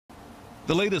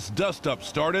The latest dust-up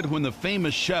started when the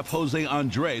famous chef Jose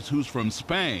Andres, who's from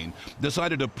Spain,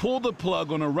 decided to pull the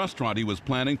plug on a restaurant he was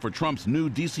planning for Trump's new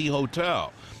D.C.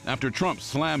 hotel after Trump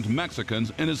slammed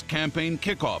Mexicans in his campaign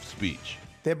kickoff speech.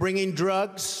 They're bringing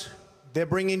drugs, they're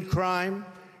bringing crime,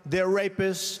 they're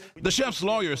rapists. The chef's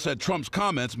lawyer said Trump's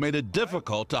comments made it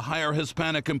difficult to hire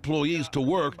Hispanic employees to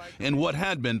work in what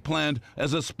had been planned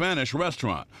as a Spanish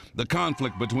restaurant. The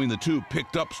conflict between the two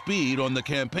picked up speed on the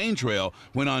campaign trail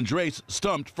when Andres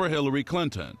stumped for Hillary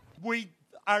Clinton. We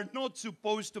are not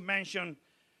supposed to mention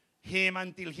him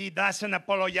until he doesn't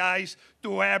apologize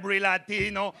to every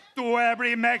Latino, to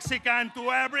every Mexican, to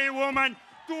every woman,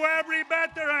 to every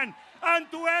veteran,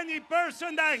 and to any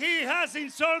person that he has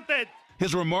insulted.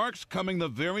 His remarks coming the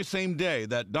very same day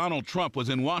that Donald Trump was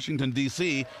in Washington,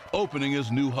 D.C., opening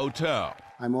his new hotel.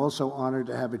 I'm also honored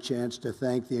to have a chance to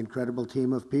thank the incredible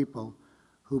team of people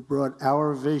who brought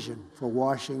our vision for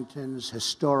Washington's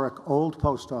historic old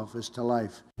post office to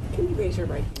life. Can you raise your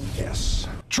right hand? Yes.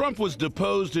 Trump was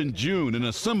deposed in June in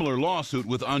a similar lawsuit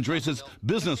with Andres'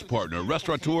 business partner,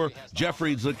 restaurateur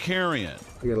Jeffrey Zakarian.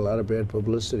 I got a lot of bad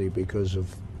publicity because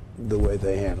of the way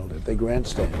they handled it. They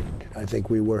grandstanded. I think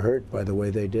we were hurt by the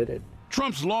way they did it.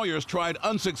 Trump's lawyers tried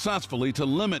unsuccessfully to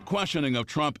limit questioning of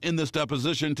Trump in this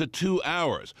deposition to 2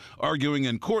 hours, arguing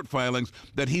in court filings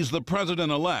that he's the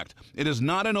president-elect. It is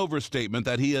not an overstatement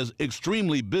that he is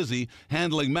extremely busy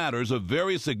handling matters of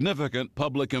very significant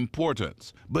public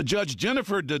importance. But Judge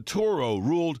Jennifer DeToro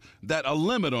ruled that a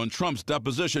limit on Trump's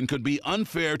deposition could be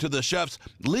unfair to the chef's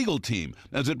legal team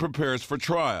as it prepares for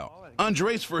trial.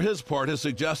 Andres, for his part, has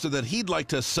suggested that he'd like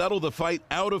to settle the fight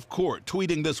out of court,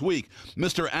 tweeting this week,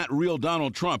 "Mr. @Real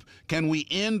Donald Trump, can we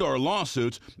end our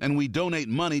lawsuits and we donate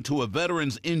money to a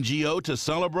veterans NGO to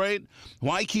celebrate?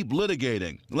 Why keep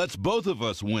litigating? Let's both of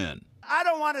us win." I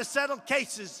don't want to settle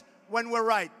cases when we're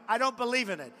right. I don't believe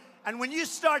in it. And when you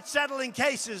start settling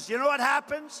cases, you know what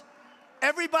happens?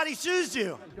 Everybody sues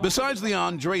you. Besides the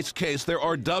Andres case, there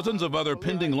are dozens of other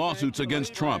pending lawsuits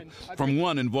against Trump, from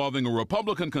one involving a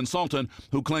Republican consultant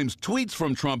who claims tweets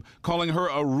from Trump calling her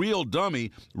a real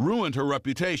dummy ruined her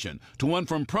reputation, to one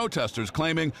from protesters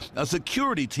claiming a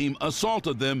security team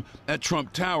assaulted them at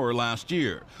Trump Tower last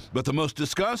year. But the most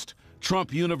discussed?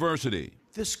 Trump University.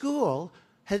 The school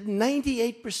had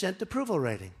 98% approval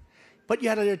rating. But you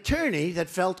had an attorney that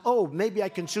felt, oh, maybe I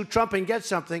can sue Trump and get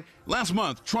something. Last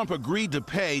month, Trump agreed to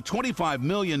pay $25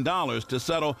 million to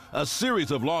settle a series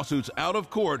of lawsuits out of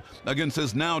court against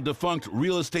his now defunct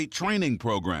real estate training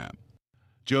program.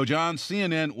 Joe John,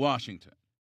 CNN, Washington.